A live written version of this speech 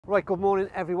Right, good morning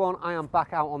everyone. I am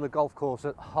back out on the golf course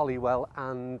at Holywell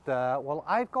and well,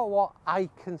 I've got what I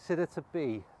consider to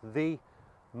be the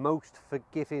most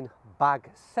forgiving bag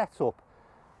setup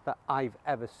that I've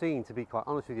ever seen, to be quite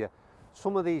honest with you.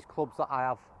 Some of these clubs that I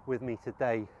have with me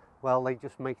today, well, they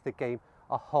just make the game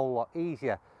a whole lot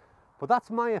easier. But that's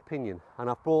my opinion, and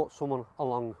I've brought someone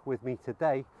along with me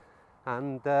today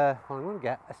and well, I'm going to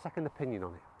get a second opinion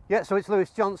on it. Yeah, so it's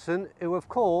Lewis Johnson, who of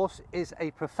course is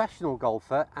a professional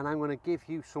golfer, and I'm going to give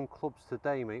you some clubs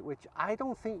today, mate, which I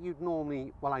don't think you'd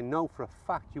normally, well, I know for a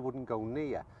fact you wouldn't go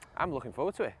near. I'm looking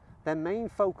forward to it. Their main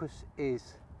focus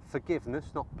is forgiveness,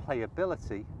 not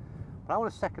playability. But I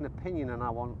want a second opinion,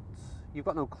 and you've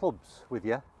got no clubs with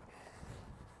you.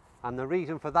 And the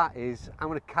reason for that is I'm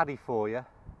going to caddy for you,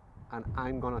 and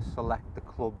I'm going to select the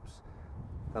clubs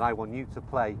that I want you to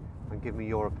play and give me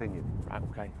your opinion. Right,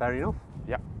 okay. Fair enough?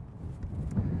 Yep.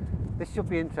 This should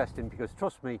be interesting because,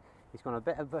 trust me, he's got a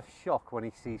bit of a shock when he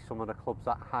sees some of the clubs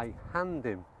that I hand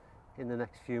him in the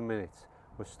next few minutes.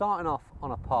 We're starting off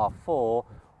on a par 4.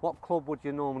 What club would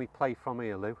you normally play from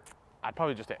here, Lou? I'd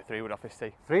probably just hit a 3-wood off this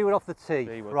tee. 3-wood off the tee,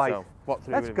 3-wood, right. So what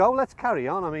 3-wood? Let's go, let's carry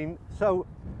on. I mean, so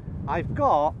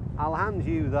I'll hand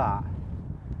you that.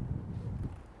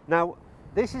 Now,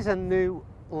 this is a new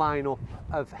lineup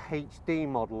of HD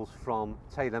models from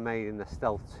TaylorMade in the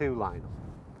Stealth 2 lineup.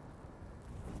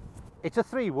 It's a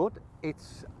 3-wood.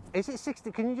 Is it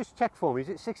 60? Can you just check for me? Is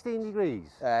it 16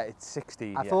 degrees? It's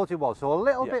 16. I thought it was. So a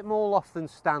little bit more loft than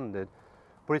standard,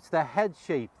 but it's the head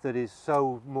shape that is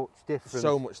so much different.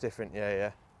 So much different,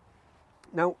 yeah.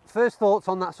 Now, first thoughts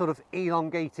on that sort of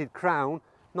elongated crown.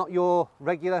 Not your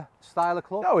regular style of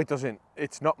club? No, it doesn't.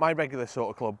 It's not my regular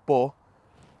sort of club, but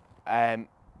I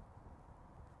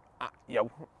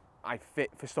fit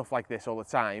for stuff like this all the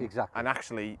time. Exactly. And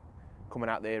actually, coming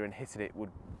out there and hitting it would,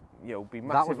 be massively.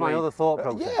 That was my other thought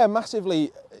process. Yeah,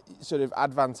 massively sort of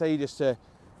advantageous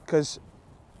because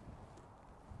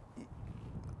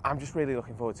I'm just really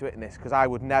looking forward to hitting this, because I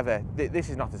would never. This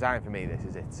is not designed for me. This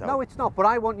is it. So. No, it's not. But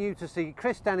I want you to see.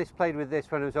 Chris Dennis played with this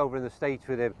when I was over in the States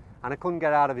with him, and I couldn't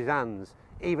get out of his hands.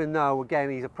 Even though, again,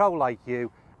 he's a pro like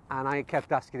you, and I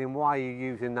kept asking him, "Why are you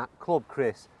using that club,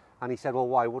 Chris?" And he said, "Well,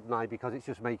 why wouldn't I? Because it's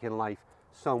just making life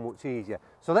so much easier."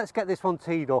 So let's get this one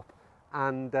teed up,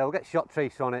 and we'll get shot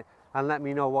trace on it, and let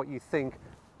me know what you think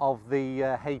of the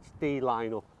HD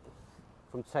lineup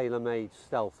from TaylorMade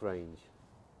Stealth range.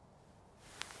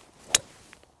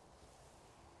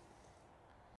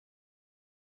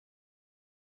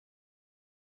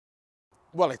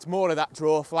 Well, it's more of that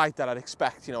draw flight that I'd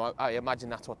expect. I imagine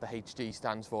that's what the HD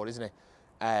stands for, isn't it?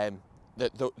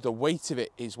 The weight of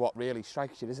it is what really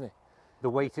strikes you, isn't it? The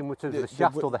weight in terms of the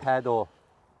shaft or the head, or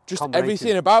just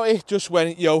everything about it. Just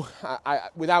when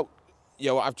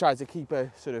I've tried to keep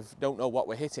a sort of don't know what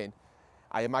we're hitting.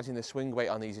 I imagine the swing weight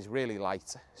on these is really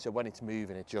light, so when it's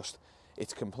moving,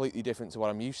 it's completely different to what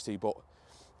I'm used to. But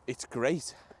it's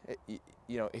great.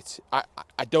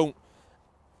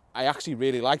 I actually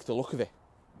really like the look of it.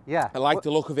 Yeah, I like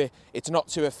the look of it. It's not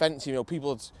too offensive.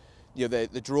 People,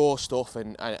 the draw stuff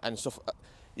and stuff.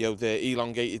 The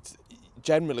elongated.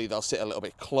 Generally, they'll sit a little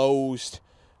bit closed,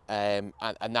 and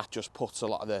that just puts a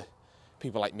lot of the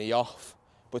people like me off.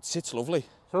 But it sits lovely.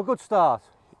 So a good start.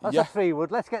 That's a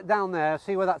 3-wood. Let's get down there,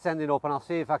 see where that's ending up, and I'll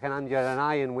see if I can hand you an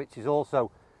iron, which is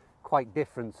also quite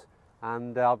different.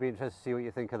 And I'll be interested to see what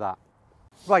you think of that.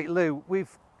 Right, Lou,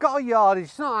 we've got a yardage.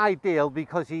 It's not ideal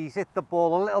because he's hit the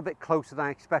ball a little bit closer than I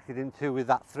expected him to with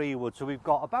that 3-wood. So we've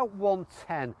got about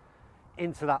 110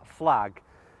 into that flag.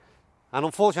 And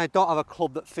unfortunately, I don't have a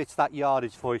club that fits that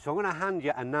yardage for you. So I'm going to hand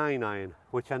you a 9-iron,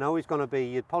 which I know is going to be,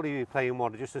 you'd probably be playing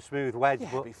one, just a smooth wedge. Yeah,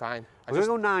 but it'll be fine. We're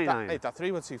going to go 9-iron. Hey, that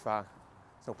 3-wood's too far.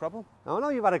 It's no problem. Now, I know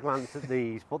you've had a glance at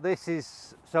these, but this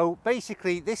is, so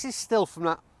basically, this is still from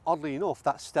that, oddly enough,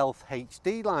 that Stealth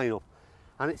HD lineup.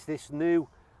 And it's this new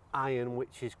iron,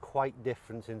 which is quite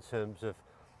different in terms of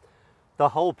the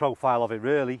whole profile of it,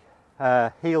 really.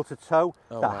 Heel to toe,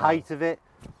 height of it,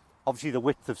 obviously the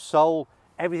width of sole,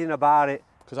 everything about it.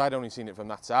 Because I'd only seen it from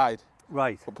that side.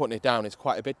 Right. But putting it down is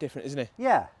quite a bit different, isn't it?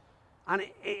 Yeah. And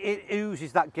it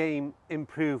oozes that game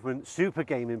improvement, super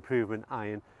game improvement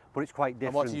iron, but it's quite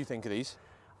different. And what do you think of these?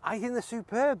 I think they're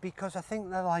superb because I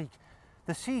think they're like,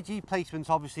 the CG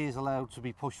placement obviously is allowed to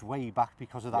be pushed way back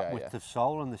because of that width of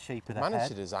sole and the shape of the head. Managed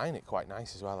to design it quite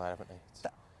nice as well, haven't they?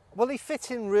 Well, they fit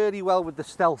in really well with the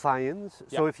Stealth irons.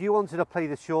 So if you wanted to play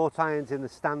the short irons in the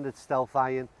standard Stealth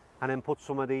iron and then put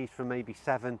some of these from maybe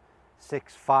 7,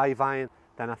 6, 5 iron,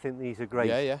 then I think these are great.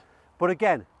 Yeah. But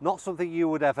again, not something you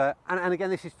would ever, and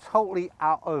again, this is totally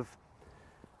out of,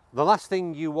 the last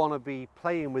thing you want to be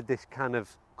playing with this kind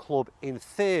of club in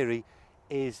theory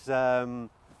is are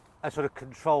sort of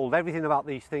controlled. Everything about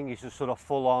these things is just sort of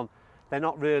full on. They're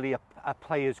not really a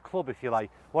player's club, if you like.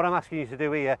 What I'm asking you to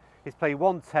do here is play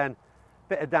 110,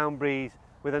 bit of down breeze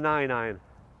with a 9-iron.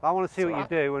 I want to see what you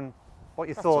do and what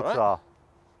your thoughts are.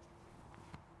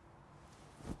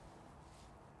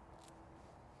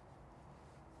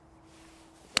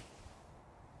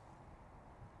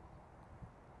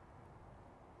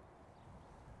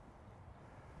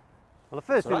 Well, the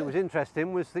first thing that was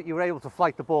interesting was that you were able to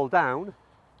flight the ball down.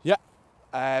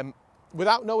 Yeah.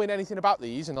 Without knowing anything about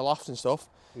these and the lofts and stuff,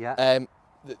 yeah.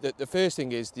 The first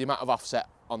thing is the amount of offset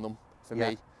on them for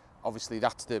me. Obviously,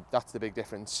 that's the big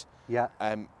difference. Yeah.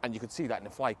 And you could see that in the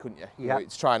flight, couldn't you? Yeah. You know,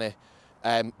 it's trying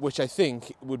to, which I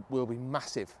think will be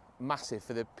massive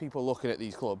for the people looking at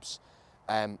these clubs.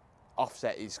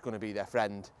 Offset is going to be their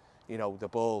friend. You know, the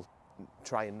ball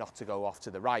trying not to go off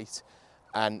to the right,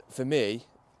 and for me,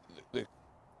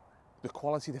 the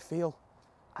quality of the feel.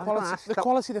 The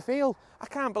quality of the feel. I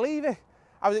can't believe it.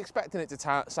 I was expecting it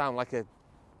to sound like a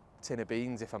tin of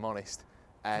beans, if I'm honest.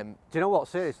 Do you know what,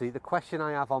 seriously, the question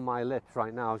I have on my lips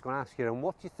right now, I was going to ask you, and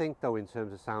what do you think, though, in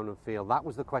terms of sound and feel? That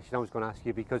was the question I was going to ask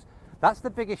you, because that's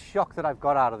the biggest shock that I've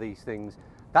got out of these things.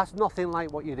 That's nothing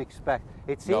like what you'd expect.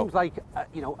 It seems like,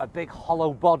 you know, a big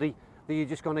hollow body that you're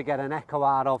just going to get an echo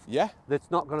out of. Yeah. That's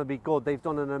not going to be good. They've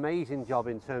done an amazing job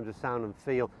in terms of sound and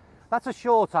feel. That's a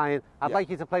short iron. I'd like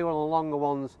you to play one of the longer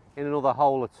ones in another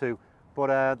hole or two.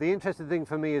 But the interesting thing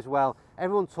for me as well,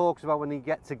 everyone talks about when you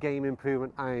get to game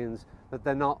improvement irons that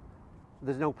there's no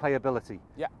playability.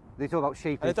 Yeah. They talk about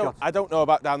shaping shots. I don't know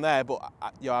about down there, but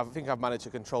I think I've managed to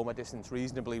control my distance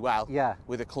reasonably well. Yeah.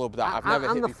 With a club that I've never hit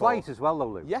before. And the flight as well, though,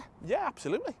 Lou. Yeah,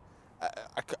 absolutely.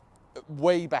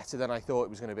 Way better than I thought it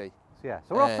was going to be. So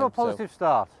we're off to a positive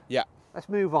start. Yeah. Let's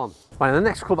move on. Right, the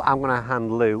next club I'm going to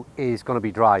hand Lou is going to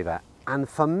be driver. And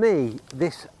for me,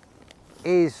 this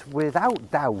is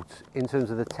without doubt, in terms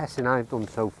of the testing I've done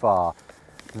so far,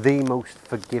 the most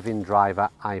forgiving driver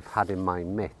I've had in my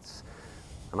mitts.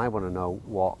 And I want to know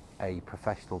what a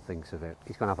professional thinks of it.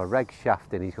 He's going to have a reg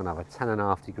shaft in, he's going to have a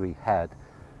 10.5 degree head.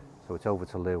 So it's over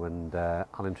to Lou, and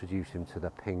I'll introduce him to the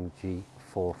Ping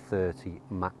G430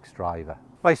 Max driver.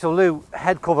 Right, so Lou,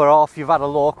 head cover off, you've had a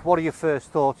look. What are your first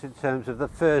thoughts in terms of the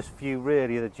first view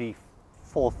really of the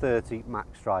G430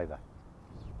 Max driver?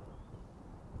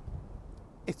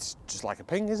 It's just like a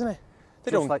Ping, isn't it?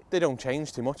 They don't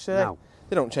change too much, do they? No.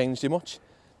 They don't change too much.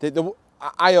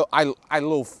 I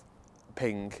love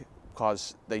Ping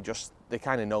because they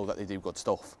kind of know that they do good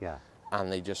stuff. Yeah.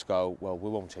 And they just go, well, we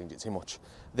won't change it too much.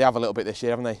 They have a little bit this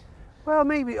year, haven't they? Well,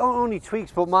 maybe only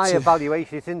tweaks, but my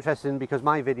evaluation, it's interesting because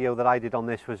my video that I did on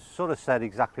this was sort of said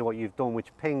exactly what you've done,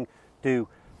 which Ping do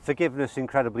forgiveness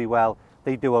incredibly well.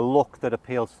 They do a look that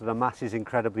appeals to the masses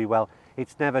incredibly well.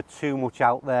 It's never too much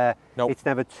out there. Nope. It's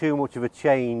never too much of a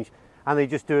change, and they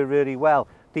just do it really well.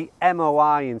 The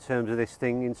MOI in terms of this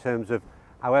thing, in terms of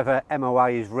however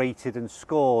MOI is rated and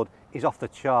scored, is off the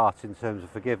charts in terms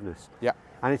of forgiveness. Yeah.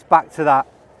 And it's back to that,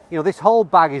 you know, this whole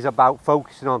bag is about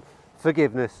focusing on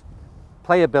forgiveness,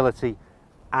 playability,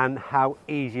 and how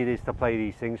easy it is to play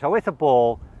these things. So with a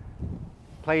ball,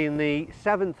 playing the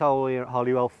 7th hole here at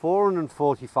Holywell,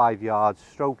 445 yards,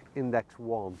 stroke index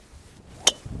 1.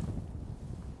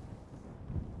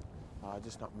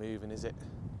 Just not moving, is it?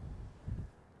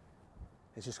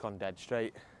 It's just gone dead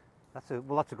straight. That's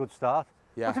a good start.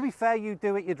 Yeah. But to be fair, you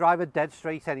do it, you drive it dead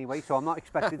straight anyway, so I'm not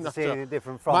expecting to see anything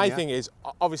different from you. My thing is,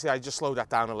 obviously I just slowed that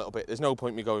down a little bit. There's no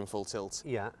point me going full tilt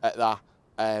at that.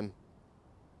 And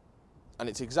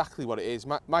it's exactly what it is.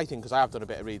 My thing, because I have done a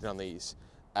bit of reading on these,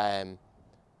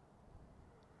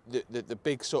 the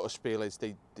big sort of spiel is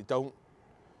they don't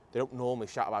normally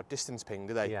shout about distance ping,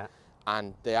 do they? Yeah.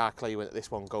 And they are clear that this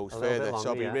one goes further, longer, so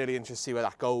I'll be really interested to see where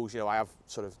that goes. You know, I have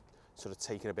sort of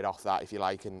taken a bit off that, if you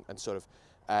like, and sort of.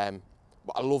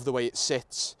 But I love the way it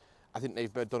sits. I think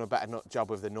they've done a better job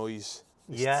with the noise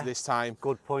this time.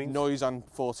 Good point. Noise on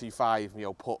 425, you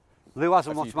know, put. Lou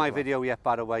hasn't watched my video yet,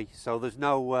 by the way, so there's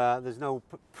no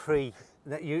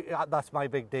that's my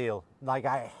big deal. Like,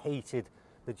 I hated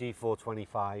the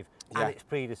G425 and its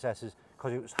predecessors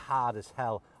because it was hard as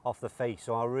hell off the face.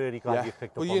 So I'm really glad you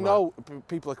picked up on that. Well, you know,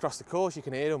 people across the course, you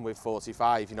can hear them with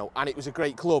 45, you know, and it was a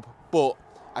great club, but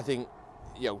I think,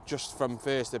 you know, just from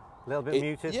first, a little bit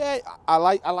muted. Yeah, I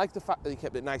like the fact that they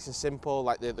kept it nice and simple.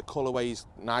 Like the colourway's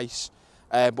nice,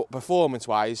 but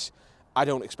performance-wise, I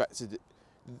don't expect to.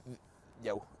 You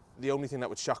know, the only thing that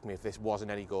would shock me if this wasn't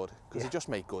any good, because they just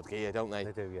make good gear, don't they?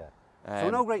 They do, yeah.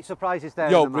 So no great surprises there.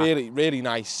 Yo, really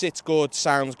nice. Sits good,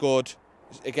 sounds good.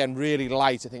 Again, really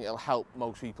light. I think it'll help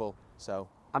most people. So.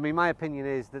 I mean, my opinion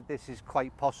is that this is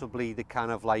quite possibly the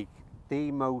kind of like the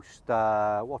most,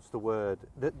 what's the word?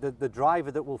 The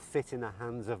driver that will fit in the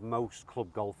hands of most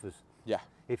club golfers. Yeah.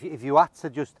 If you had to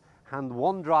just hand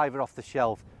one driver off the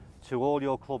shelf to all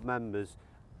your club members,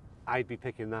 I'd be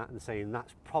picking that and saying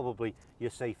that's probably your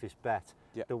safest bet.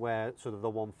 Yeah. The where sort of the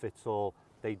one fits all,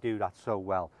 they do that so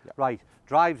well. Yeah. Right,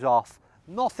 drives off,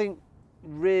 nothing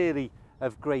really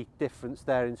of great difference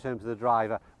there in terms of the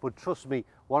driver, but trust me,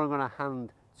 what I'm going to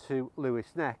hand to Lewis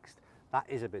next, that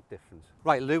is a bit different.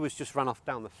 Right, Lewis just ran off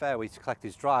down the fairway to collect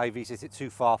his drive. He says it's too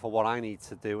far for what I need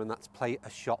to do, and that's play a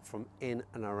shot from in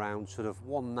and around sort of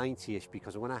 190-ish,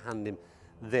 because when I hand him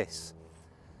this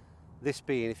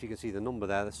being, if you can see the number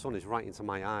there, the sun is right into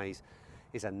my eyes,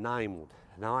 is a 9-wood.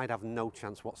 Now I'd have no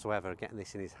chance whatsoever of getting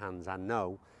this in his hands, I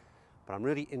know, but I'm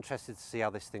really interested to see how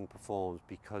this thing performs,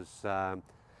 because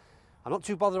I'm not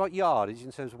too bothered about yardage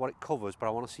in terms of what it covers, but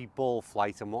I want to see ball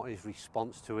flight and what his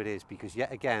response to it is, because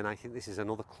yet again, I think this is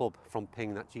another club from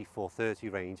Ping, that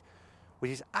G430 range, which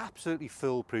is absolutely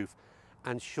foolproof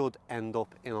and should end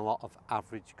up in a lot of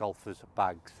average golfers'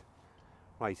 bags.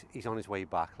 Right, he's on his way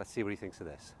back. Let's see what he thinks of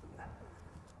this.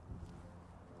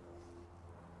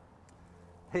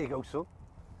 Here you go, son.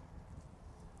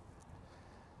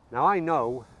 Now I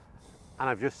know, and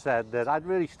I've just said, that I'd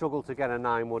really struggle to get a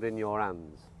 9-wood in your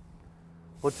hands.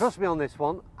 But trust me on this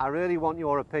one, I really want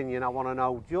your opinion. I want to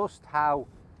know just how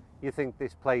you think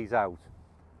this plays out.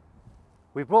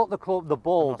 We brought the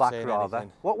ball back rather.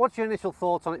 What's your initial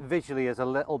thoughts on it visually as a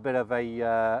little bit of a,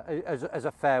 as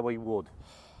a fairway wood?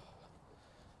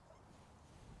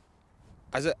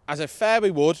 As a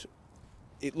fairway wood,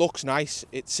 it looks nice,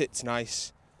 it sits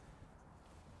nice.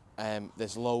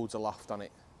 There's loads of loft on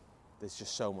it. There's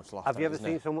just so much loft. Have you ever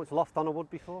seen so much loft on a wood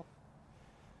before?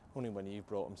 Only when you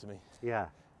brought them to me. Yeah.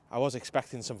 I was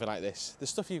expecting something like this. The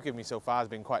stuff you've given me so far has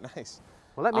been quite nice.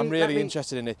 Well, I'm really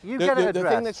interested in it. The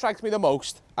thing that strikes me the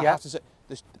most, I have to say,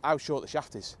 how short the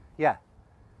shaft is. Yeah.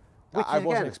 I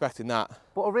wasn't expecting that.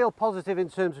 But a real positive in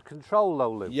terms of control,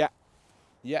 though, Lou. Yeah.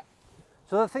 Yeah.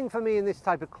 So the thing for me in this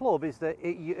type of club is that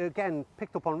you again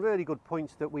picked up on really good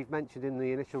points that we've mentioned in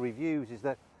the initial reviews, is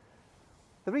that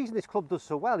the reason this club does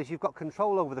so well is you've got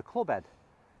control over the club head.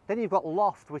 Then you've got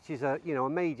loft, which is a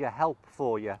major help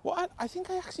for you. What I think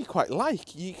I actually quite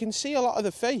like. You can see a lot of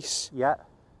the face. Yeah.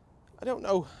 I don't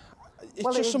know.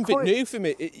 It's just something new for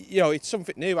me. It's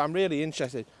something new. I'm really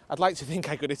interested. I'd like to think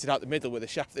I could hit it out the middle with a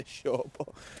shaft this short, but.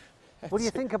 What do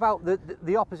you think about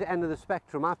the opposite end of the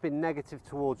spectrum? I've been negative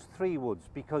towards 3-woods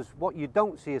because what you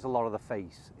don't see is a lot of the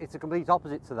face. It's a complete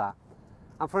opposite to that.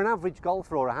 And for an average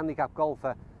golfer or a handicap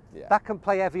golfer, that can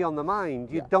play heavy on the mind.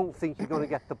 You don't think you're going to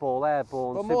get the ball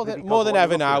airborne. But more than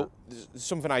ever now,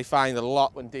 something I find a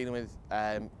lot when dealing with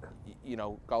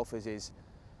golfers is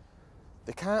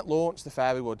they can't launch the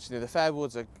fairway woods. The fairway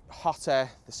woods are hotter,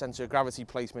 the centre of gravity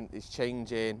placement is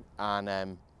changing,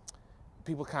 and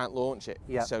people can't launch it.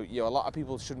 Yeah. So a lot of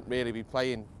people shouldn't really be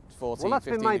playing 14, well, that's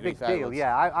 15 been my degree big fairway deal. woods.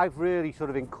 Yeah, I've really sort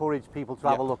of encouraged people to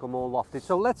have a look at more lofted.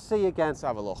 So let's see again. Let's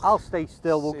have a look. I'll stay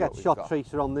still. We'll See get shot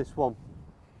tracer on this one.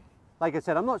 Like I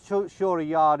said, I'm not sure of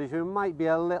yardage. It might be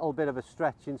a little bit of a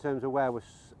stretch in terms of where we're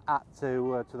at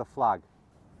to the flag.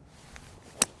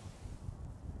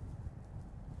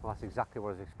 Well, that's exactly what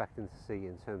I was expecting to see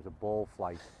in terms of ball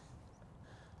flight.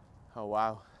 Oh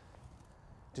wow!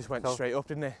 Just went straight up,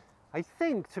 didn't it? I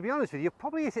think, to be honest with you,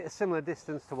 probably hit it a similar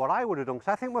distance to what I would have done,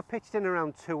 because I think we're pitched in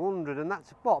around 200, and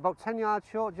that's what, about 10 yards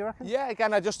short, do you reckon? Yeah,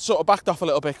 again, I just sort of backed off a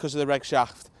little bit because of the reg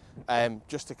shaft,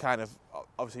 just to kind of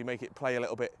obviously make it play a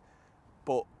little bit.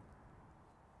 But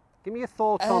give me your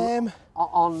thoughts on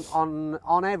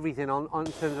everything, on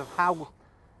terms of how,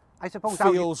 I suppose,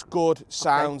 feels good,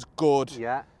 sounds good.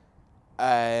 Yeah.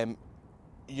 I'd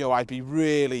be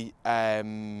really,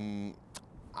 I'd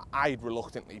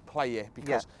reluctantly play it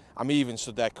because I'm even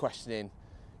stood there questioning,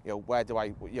 where do I,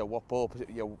 what ball,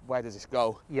 where does this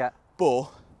go? Yeah.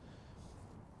 But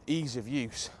ease of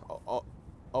use.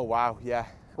 Oh wow, yeah.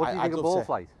 What do you think of ball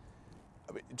flight?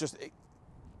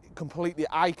 Completely,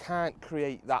 I can't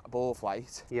create that ball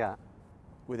flight. Yeah.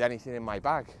 With anything in my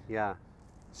bag. Yeah.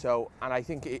 So, and I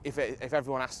think if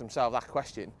everyone asks themselves that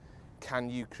question, can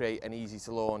you create an easy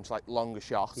to launch, like longer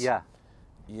shot? Yeah.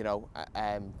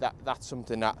 That's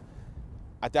something that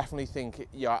I definitely think,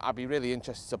 I'd be really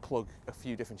interested to plug a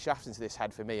few different shafts into this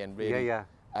head for me and really. Yeah.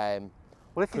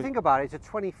 Well, if you think about it, it's a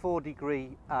 24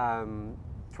 degree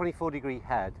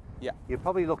head. Yeah. You're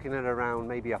probably looking at around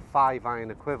maybe a 5-iron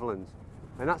equivalent,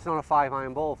 and that's not a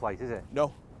 5-iron ball flight, is it?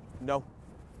 No.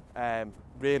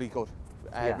 Really good.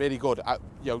 Really good.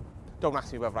 Don't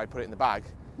ask me whether I put it in the bag.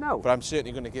 No. But I'm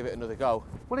certainly going to give it another go.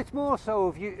 Well, it's more so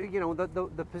of you know,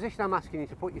 the position I'm asking you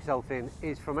to put yourself in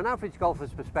is from an average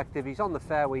golfer's perspective. He's on the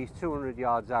fairway, he's 200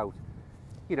 yards out.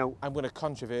 You know, I'm going to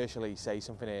controversially say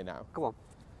something here now. Go on.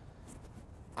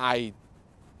 I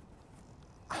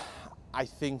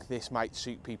think this might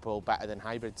suit people better than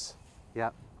hybrids.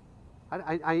 Yeah.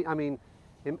 I mean,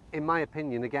 in my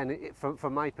opinion, again,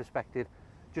 from my perspective,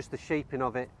 just the shaping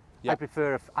of it, yeah.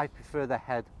 I prefer the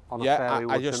head on a fairway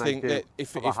wood. I just think that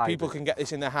if people can get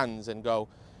this in their hands and go,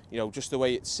 you know, just the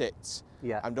way it sits,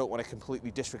 I don't want to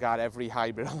completely disregard every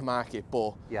hybrid on the market,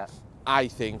 but I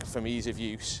think from ease of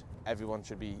use, everyone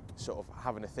should be sort of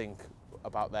having a think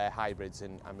about their hybrids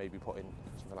and maybe putting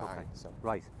something like that. So.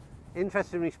 Right.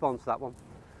 Interesting response to that one.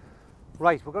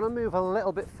 Right, we're going to move a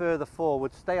little bit further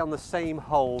forward, stay on the same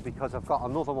hole because I've got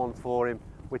another one for him,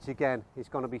 which again is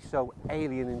going to be so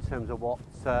alien in terms of what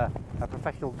a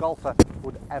professional golfer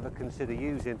would ever consider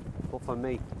using, but for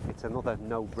me it's another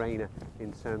no-brainer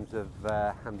in terms of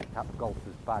handicapped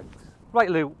golfers' bags. Right,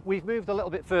 Lou, we've moved a little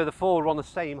bit further forward on the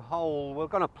same hole. We're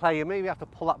going to play, and maybe have to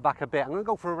pull that back a bit. I'm going to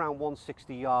go for around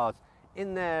 160 yards.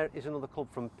 In there is another club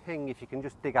from Ping, if you can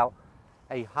just dig out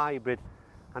a hybrid,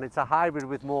 and it's a hybrid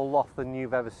with more loft than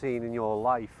you've ever seen in your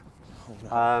life.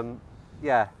 Oh, no.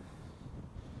 Yeah.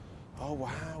 Oh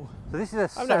wow. So this is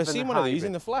a I've never seen one of these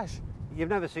in the flesh. You've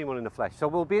never seen one in the flesh, so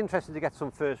we'll be interested to get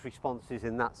some first responses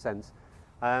in that sense.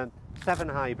 7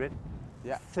 hybrid,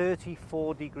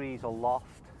 34 degrees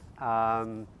aloft,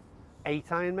 8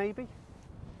 iron maybe,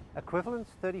 equivalent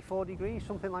 34 degrees,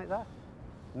 something like that.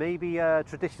 Maybe a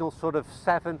traditional sort of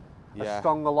 7, a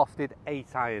stronger lofted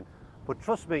 8 iron. But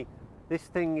trust me, this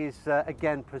thing is,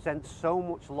 again, presents so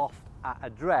much loft at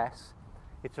address.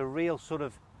 It's a real sort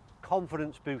of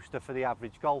confidence booster for the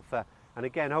average golfer. And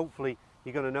again, hopefully,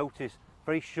 you're going to notice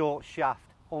very short shaft,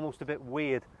 almost a bit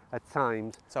weird at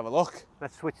times. Let's have a look.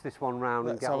 Let's switch this one round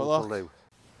and get on to Lou.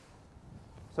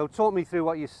 So talk me through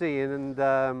what you're seeing, and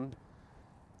I'm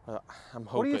hoping.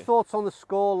 What are your thoughts on the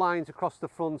score lines across the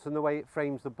front and the way it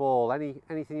frames the ball?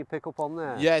 Anything you pick up on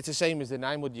there? Yeah, it's the same as the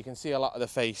 9-wood. You can see a lot of the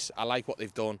face. I like what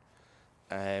they've done.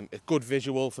 A good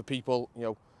visual for people, you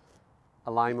know.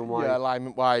 Alignment-wise. Yeah,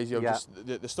 alignment-wise. You know, just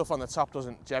the stuff on the top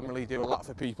doesn't generally do a lot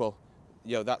for people.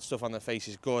 You know, that stuff on the face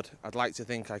is good. I'd like to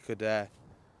think I could hit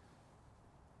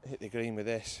the green with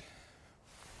this.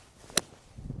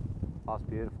 That's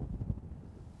beautiful.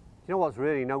 You know what's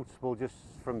really noticeable just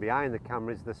from behind the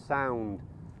camera is the sound.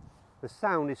 The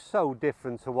sound is so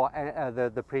different to what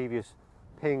the previous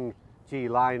Ping G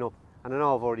lineup, and I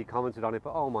know I've already commented on it,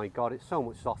 but oh my God, it's so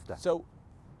much softer. So,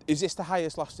 is this the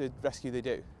highest lofted rescue they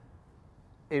do?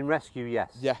 In rescue,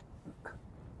 yes. Yeah.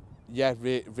 Yeah,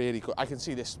 really good. I can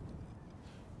see this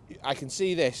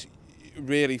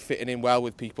really fitting in well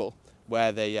with people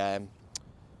where they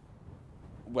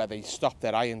stop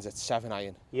their irons at 7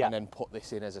 iron and then put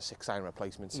this in as a 6 iron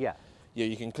replacement. Yeah. Yeah,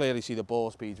 you can clearly see the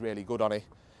ball speed's really good on it,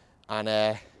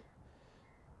 and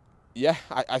yeah,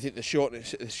 I think the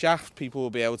shortness, the shaft, people will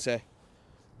be able to.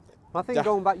 I think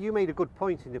going back, you made a good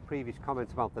point in the previous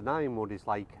comment about the 9-wood. Is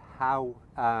like how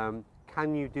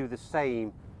can you do the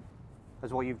same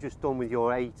as what you've just done with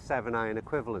your 8-7 iron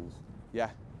equivalents? Yeah,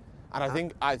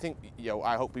 and I think you know,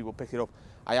 I hope people pick it up.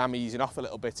 I am easing off a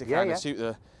little bit to kind of suit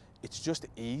the. It's just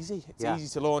easy. It's easy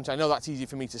to launch. I know that's easy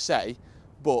for me to say,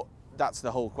 but that's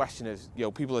the whole question. Is, you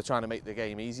know, people are trying to make the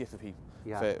game easier for people,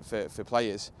 for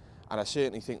players, and I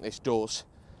certainly think this does.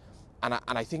 And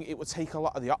I think it would take a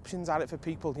lot of the options out of it for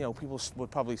people. You know, people would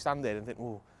probably stand there and think,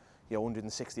 oh, you know,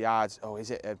 160 yards. Oh,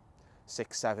 is it a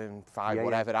 6, 7, 5,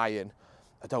 whatever iron?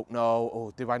 I don't know.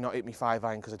 Or do I not hit me 5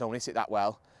 iron because I don't hit it that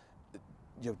well?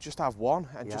 You know, just have one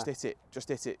and just hit it. Just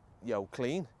hit it. You know,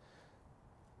 clean.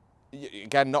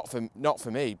 Again, not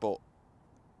for me, but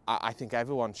I think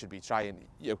everyone should be trying.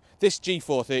 You know, this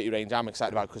G430 range I'm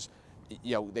excited about because,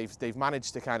 you know, they've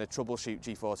managed to kind of troubleshoot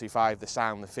G425, the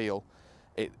sound, the feel.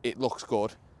 It looks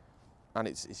good, and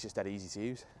it's just that easy to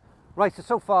use. Right,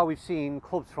 so far we've seen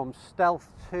clubs from Stealth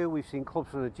 2, we've seen clubs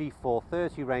from the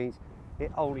G430 range.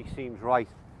 It only seems right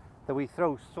that we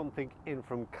throw something in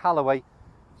from Callaway.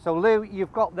 So Lou,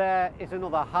 you've got there is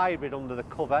another hybrid under the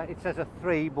cover. It says a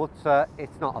 3, but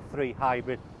it's not a 3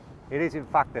 hybrid. It is in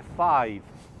fact a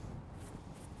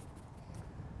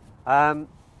 5.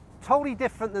 Totally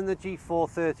different than the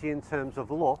G430 in terms of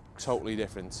looks. Totally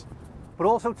different. But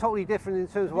also totally different in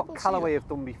terms of what Callaway have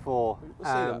done before.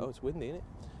 Oh, it's windy, isn't it?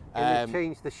 And they've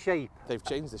changed the shape. They've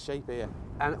changed the shape here.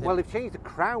 And well, they've changed the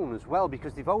crown as well,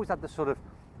 because they've always had the sort of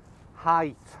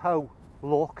high toe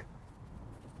look.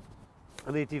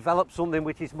 And they developed something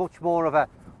which is much more of a,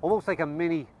 almost like a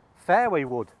mini fairway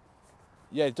wood.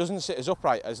 Yeah, it doesn't sit as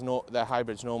upright as their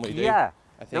hybrids normally do. Yeah.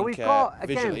 I think now we've got,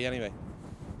 visually again, anyway.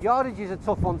 Yardage is a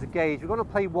tough one to gauge. We're going to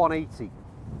play 180.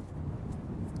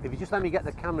 If you just let me get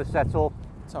the camera set up,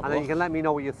 and then you can let me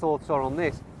know what your thoughts are on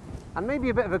this. And maybe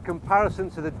a bit of a comparison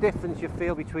to the difference you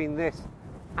feel between this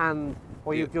and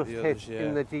what you've just hit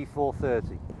in the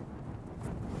G430.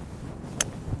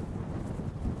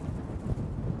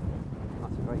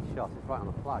 That's a great shot. It's right on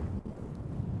the flag.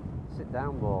 Sit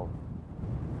down ball.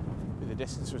 The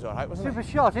distance was all right, wasn't it? Super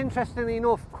shot. Interestingly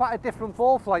enough, quite a different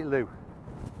ball flight, Lou.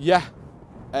 Yeah,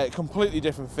 completely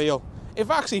different feel. It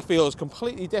actually feels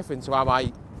completely different to how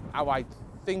I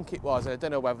think it was. I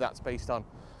don't know whether that's based on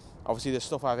obviously the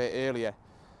stuff I've hit earlier.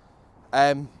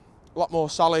 A lot more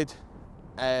solid.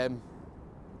 I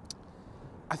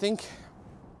think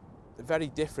very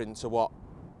different to what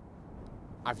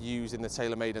I've used in the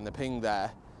TaylorMade and the Ping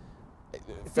there. It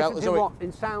felt as though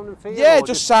in sound and feel? Yeah,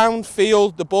 just sound, feel.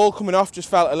 The ball coming off just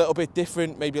felt a little bit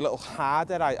different, maybe a little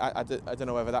harder. I don't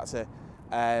know whether that's a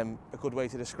good way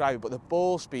to describe it, but the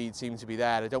ball speed seemed to be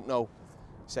there. I don't know,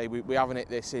 say we haven't hit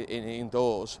this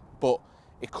indoors, but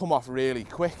it come off really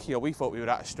quick. You know, we thought we were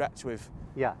at a stretch with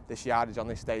this yardage on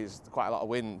this day. There's quite a lot of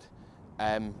wind,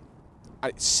 and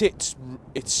it sits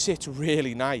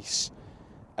really nice.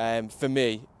 For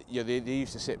me, you know, they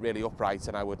used to sit really upright,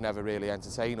 and I would never really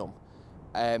entertain them.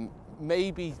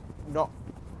 Maybe not,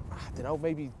 I don't know,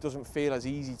 maybe it doesn't feel as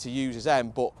easy to use as them,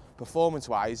 but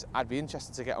performance-wise, I'd be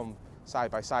interested to get them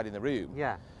side by side in the room.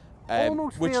 Yeah.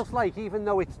 Almost feels like, even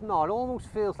though it's not, almost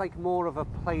feels like more of a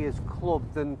player's club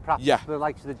than perhaps the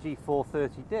likes of the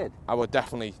G430 did. I would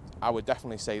definitely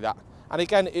say that. And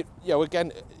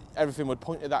again, everything would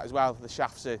point to that as well. The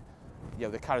shafts are, you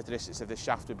know, the characteristics of the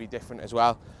shaft would be different as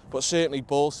well. But certainly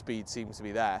ball speed seems to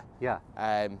be there. Yeah.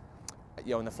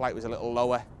 You know, and the flight was a little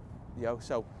lower, you know,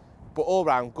 so, but all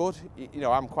round good. You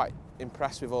know, I'm quite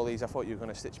impressed with all these. I thought you were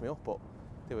going to stitch me up, but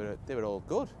they were all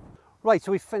good. Right,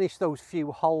 so we've finished those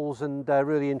few holes, and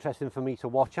really interesting for me to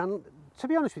watch. And to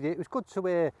be honest with you, it was good to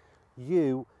hear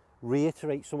you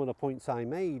reiterate some of the points I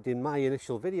made in my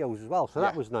initial videos as well. So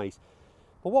that was nice.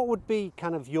 But what would be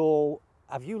kind of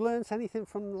have you learned anything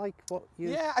from like what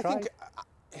you tried? I think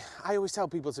I always tell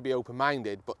people to be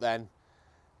open-minded, but then,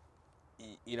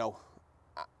 you know,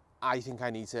 I think I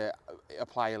need to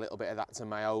apply a little bit of that to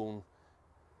my own,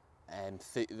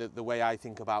 the way I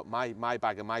think about my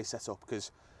bag and my setup,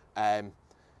 because,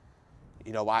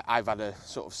 you know, I've had a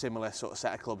sort of similar sort of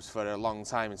set of clubs for a long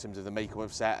time in terms of the makeup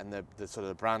of set and the sort of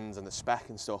the brands and the spec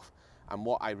and stuff. And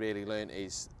what I really learned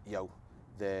is, you know,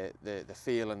 the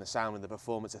feel and the sound and the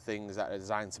performance of things that are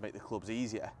designed to make the clubs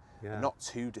easier, and not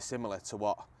too dissimilar to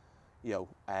what, you know,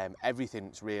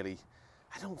 everything's really.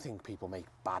 I don't think people make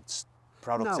bad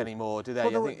products anymore, do they? I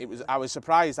think I was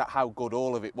surprised at how good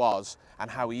all of it was and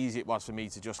how easy it was for me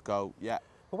to just go, yeah.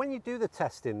 But when you do the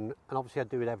testing, and obviously I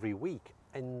do it every week,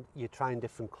 and you're trying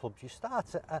different clubs, you start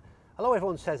to, although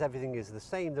everyone says everything is the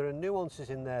same, there are nuances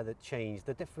in there that change.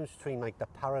 The difference between like the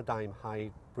Paradigm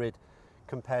hybrid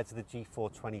compared to the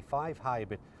G425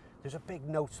 hybrid, there's a big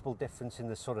noticeable difference in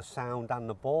the sort of sound and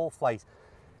the ball flight.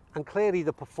 And clearly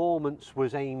the performance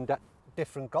was aimed at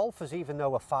different golfers. Even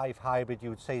though a 5 hybrid you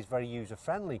would say is very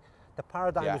user-friendly, the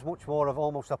Paradigm is much more of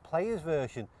almost a player's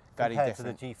version compared to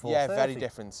the G430. Yeah, very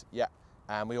different, yeah.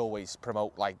 And we always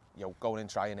promote, like, you know, going and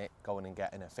trying it, going and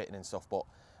getting a fitting and stuff, but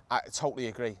I totally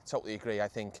agree. I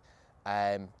think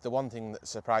the one thing that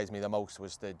surprised me the most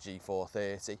was the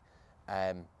G430.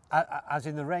 As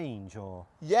in the range, or?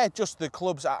 Yeah, just the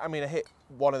clubs. I mean, I hit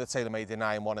one of the TaylorMade in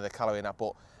and one of the Callaway in that,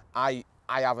 but I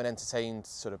haven't entertained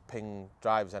sort of Ping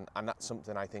drives, and that's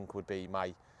something I think would be my,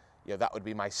 you know, that would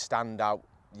be my standout,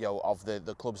 you know, of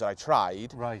the clubs that I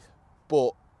tried. Right.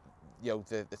 But, you know,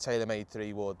 the TaylorMade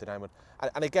 3-wood, the 9-wood,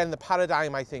 and again, the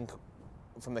Paradigm, I think,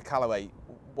 from the Callaway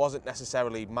wasn't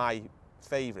necessarily my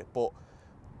favourite, but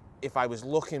if I was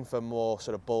looking for more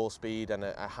sort of ball speed and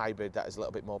a hybrid that is a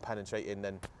little bit more penetrating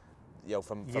than, you know,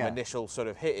 from initial sort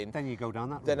of hitting, then you go down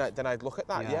that route. Then I'd look at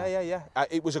that. Yeah.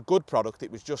 It was a good product.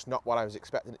 It was just not what I was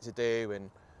expecting it to do.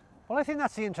 And well, I think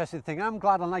that's the interesting thing. I'm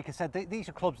glad, and like I said, these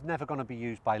are clubs never going to be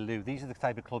used by Lou. These are the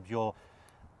type of clubs you're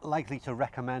likely to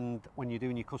recommend when you're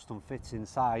doing your custom fits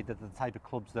inside. That are the type of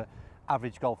clubs that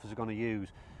average golfers are going to use.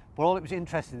 But all it was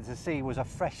interesting to see was a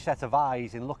fresh set of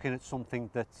eyes in looking at something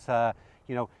that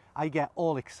you know, I get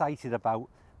all excited about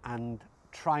and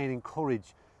try and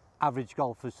encourage average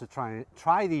golfers to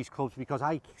try these clubs, because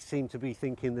I seem to be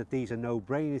thinking that these are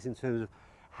no-brainers in terms of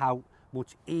how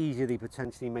much easier they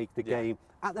potentially make the game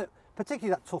at the,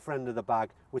 particularly that tougher end of the bag,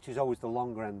 which is always the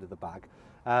longer end of the bag.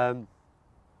 But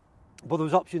there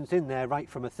was options in there, right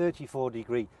from a 34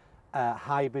 degree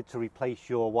hybrid to replace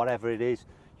your whatever it is,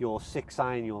 your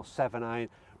 6-iron, your 7-iron,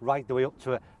 right the way up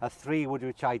to a 3-wood,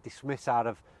 which I dismiss out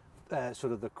of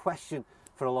sort of the question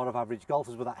for a lot of average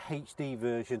golfers, but that HD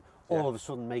version all of a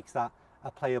sudden makes that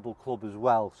a playable club as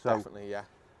well. So definitely, yeah.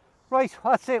 Right,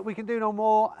 that's it. We can do no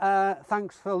more.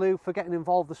 Thanks for Lou for getting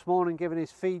involved this morning, giving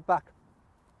his feedback.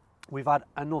 We've had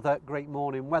another great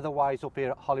morning weather-wise up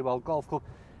here at Holywell Golf Club.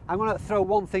 I'm going to throw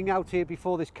one thing out here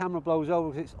before this camera blows over,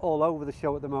 because it's all over the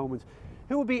show at the moment.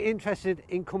 Who would be interested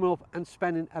in coming up and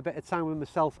spending a bit of time with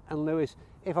myself and Lewis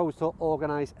if I was to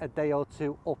organise a day or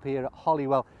two up here at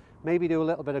Holywell? Maybe do a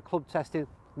little bit of club testing,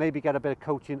 maybe get a bit of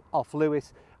coaching off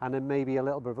Lewis, and then maybe a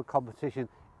little bit of a competition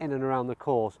in and around the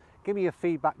course. Give me your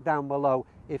feedback down below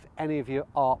if any of you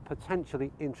are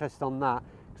potentially interested on that,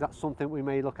 because that's something we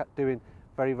may look at doing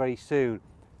very, very soon.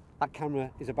 That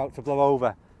camera is about to blow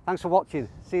over. Thanks for watching.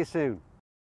 See you soon.